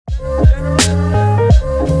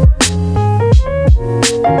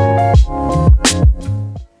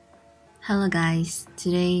guys,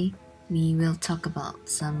 today we will talk about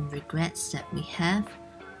some regrets that we have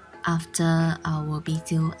after our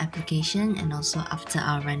BTO application and also after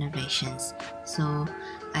our renovations. So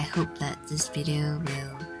I hope that this video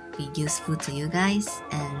will be useful to you guys,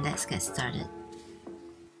 and let's get started.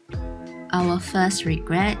 Our first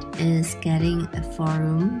regret is getting a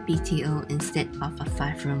 4-room BTO instead of a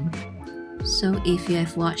 5-room. So if you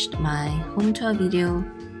have watched my home tour video,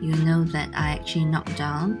 you know that I actually knocked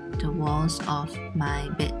down the walls of my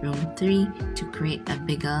bedroom 3 to create a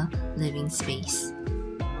bigger living space.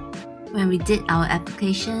 When we did our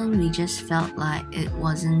application, we just felt like it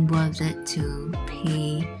wasn't worth it to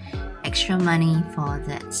pay extra money for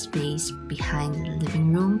that space behind the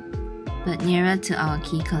living room. But nearer to our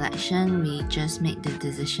key collection, we just made the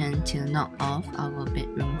decision to knock off our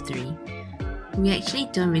bedroom 3. We actually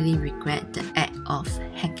don't really regret the act of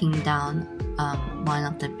hacking down one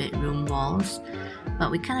of the bedroom walls,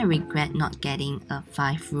 but we kind of regret not getting a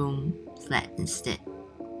 5-room flat instead.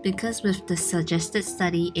 Because with the suggested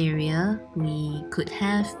study area we could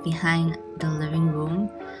have behind the living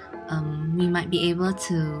room, we might be able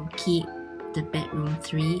to keep the bedroom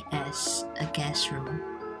 3 as a guest room.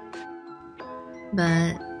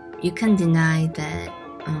 But you can't deny that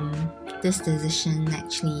this decision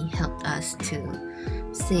actually helped us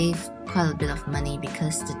to save quite a bit of money,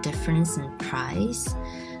 because the difference in price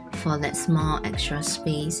for that small extra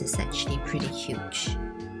space is actually pretty huge.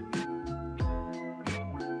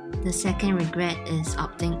 The second regret is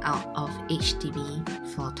opting out of HDB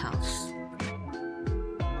floor tiles.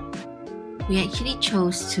 We actually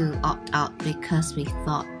chose to opt out because we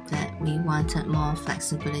thought that we wanted more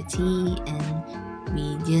flexibility and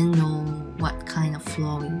we didn't know what kind of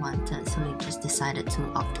floor we wanted, so we just decided to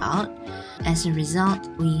opt out. As a result,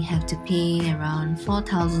 we have to pay around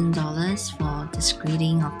 $4,000 for the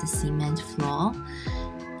screeding of the cement floor,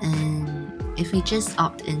 and if we just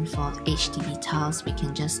opt in for HDB tiles, we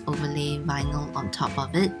can just overlay vinyl on top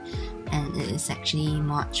of it, and it is actually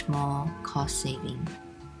much more cost saving.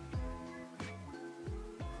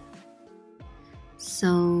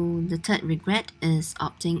 So the third regret is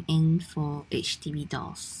opting in for HDB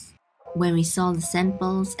doors. When we saw the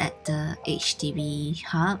samples at the HDB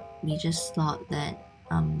hub, we just thought that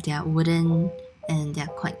they are wooden and they are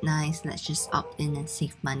quite nice, let's just opt in and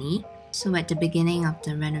save money. So at the beginning of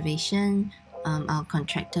the renovation, our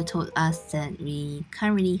contractor told us that we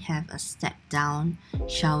can't really have a step down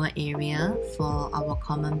shower area for our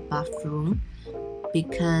common bathroom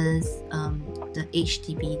because the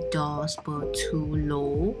HDB doors were too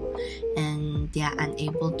low and they are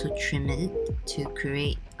unable to trim it to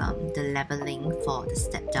create the leveling for the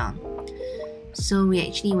step down. So we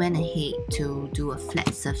actually went ahead to do a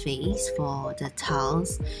flat surface for the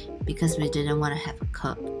tiles because we didn't want to have a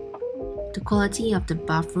curb. The quality of the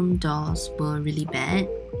bathroom doors were really bad,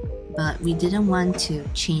 but we didn't want to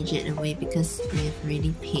change it away because we have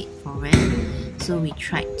really paid for it. So we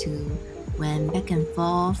tried to went back and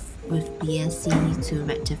forth with BSC to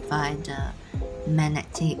rectify the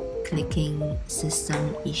magnetic clicking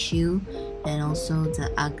system issue and also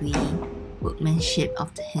the ugly workmanship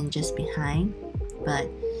of the hinges behind. But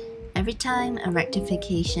every time a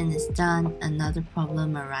rectification is done, another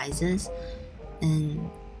problem arises, and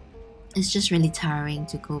it's just really tiring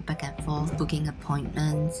to go back and forth booking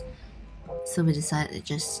appointments. So we decided to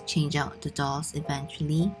just change out the doors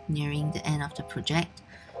eventually nearing the end of the project.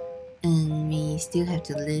 And we still have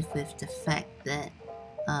to live with the fact that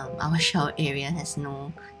our shower area has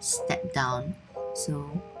no step down, so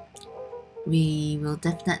we will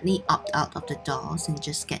definitely opt out of the doors and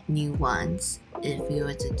just get new ones if we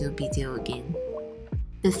were to do BTO again.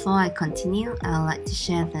 Before I continue, I would like to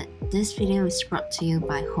share that this video is brought to you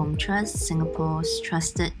by Hometrust, Singapore's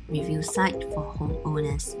trusted review site for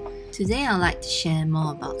homeowners. Today I would like to share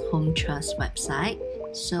more about Hometrust website.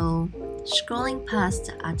 So scrolling past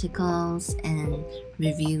the articles and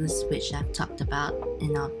reviews which I've talked about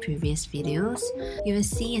in our previous videos, you will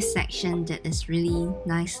see a section that is really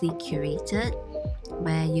nicely curated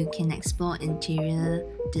where you can explore interior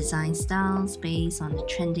design styles based on the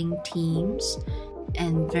trending themes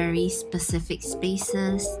and very specific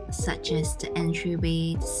spaces such as the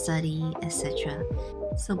entryway, the study, etc.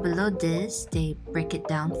 So below this, they break it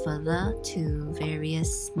down further to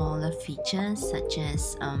various smaller features such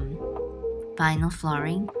as vinyl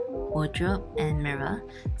flooring, wardrobe and mirror,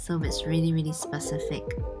 so it's really specific.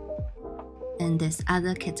 And there's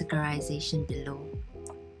other categorization below.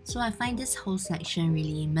 So I find this whole section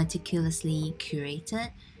really meticulously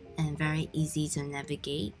curated and very easy to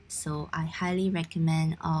navigate, so I highly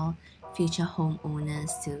recommend all future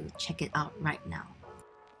homeowners to check it out right now.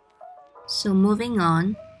 So moving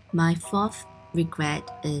on, my fourth regret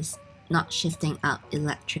is not shifting out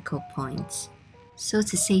electrical points. So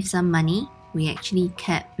to save some money, we actually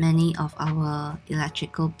kept many of our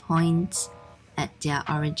electrical points at their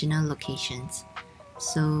original locations.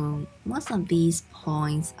 So most of these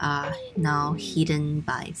points are now hidden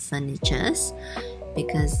by furnitures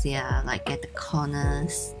because they are like at the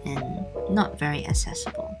corners and not very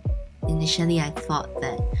accessible. Initially, I thought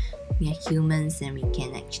that we are humans and we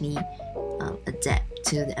can actually adapt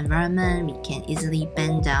to the environment. We can easily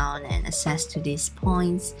bend down and access to these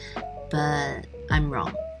points, but I'm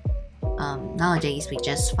wrong. Nowadays, we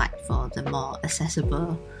just fight for the more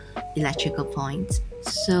accessible electrical points.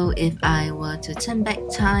 So if I were to turn back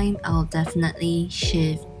time, I'll definitely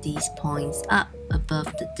shift these points up above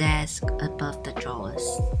the desk, above the drawers.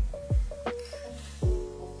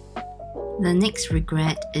 The next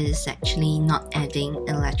regret is actually not adding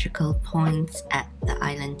electrical points at the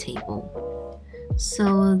island table.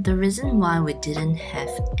 So the reason why we didn't have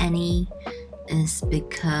any is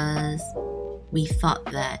because we thought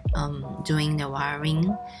that doing the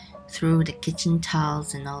wiring through the kitchen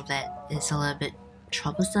tiles and all that is a little bit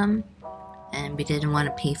troublesome, and we didn't want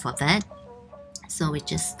to pay for that. So we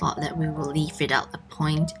just thought that we will leave without a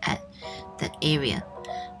point at that area.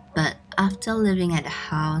 But after living at the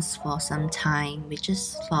house for some time, we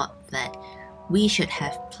just thought that we should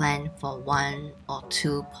have planned for 1 or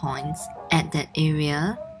 2 points at that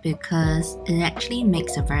area because it actually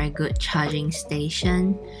makes a very good charging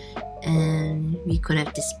station, and we could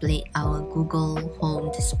have displayed our Google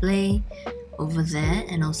Home display over there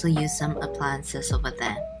and also use some appliances over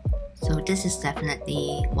there. So this is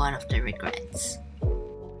definitely one of the regrets.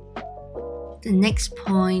 The next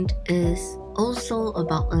point is also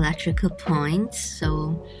about electrical points.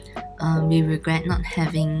 So we regret not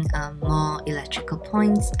having more electrical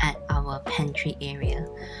points at our pantry area.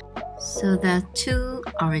 So there are 2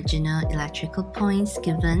 original electrical points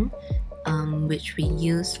given, which we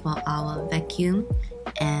use for our vacuum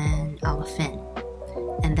and our fan.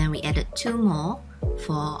 And then we added 2 more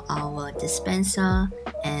for our dispenser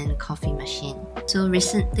and coffee machine. So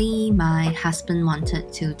recently my husband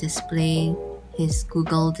wanted to display his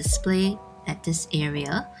Google display at this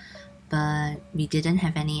area, but we didn't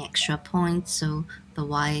have any extra points, so the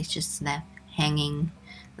wire is just left hanging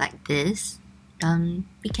like this.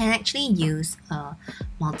 We can actually use a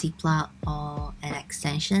multi-plug or an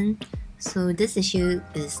extension, so this issue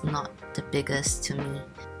is not the biggest to me.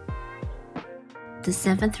 The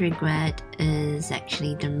 7th regret is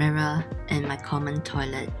actually the mirror in my common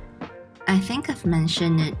toilet. I think I've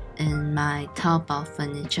mentioned it in my Taobao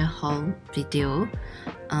furniture haul video.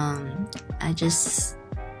 I just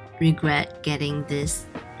regret getting this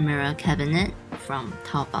mirror cabinet from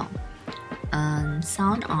Taobao.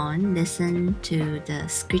 Sound on, listen to the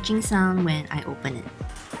screeching sound when I open it.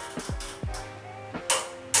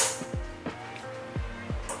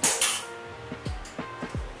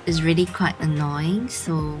 It's really quite annoying,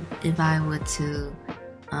 so if I were to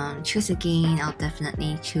choose again, I'll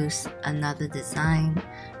definitely choose another design.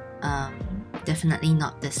 Definitely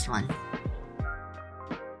not this one.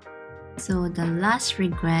 So the last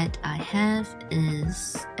regret I have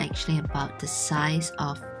is actually about the size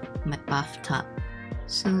of my bathtub.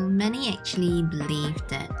 So many actually believe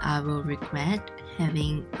that I will regret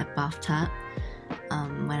having a bathtub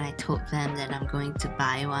when I told them that I'm going to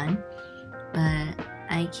buy one. But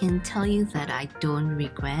I can tell you that I don't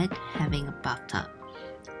regret having a bathtub.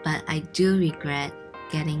 But I do regret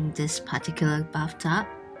getting this particular bathtub,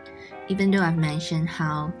 even though I've mentioned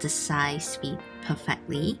how the size fits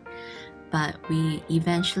perfectly. But we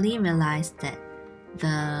eventually realized that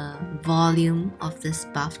the volume of this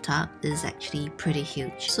bathtub is actually pretty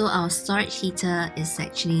huge. So our storage heater is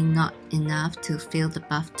actually not enough to fill the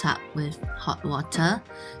bathtub with hot water.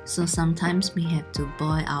 So sometimes we have to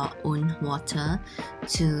boil our own water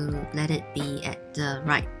to let it be at the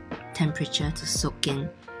right temperature to soak in.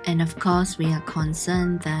 And of course, we are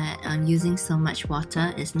concerned that using so much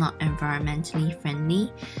water is not environmentally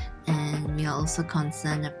friendly, and we are also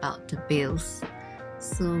concerned about the bills.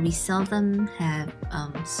 So we seldom have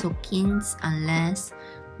soak-ins unless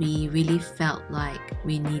we really felt like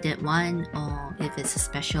we needed one or if it's a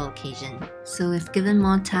special occasion. So if given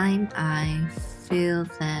more time, I feel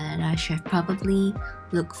that I should probably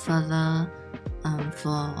look further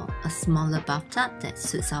for a smaller bathtub that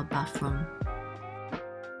suits our bathroom.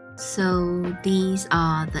 So these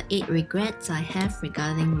are the 8 regrets I have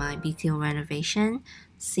regarding my BTO renovation.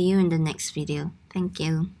 See you in the next video. Thank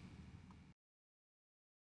you.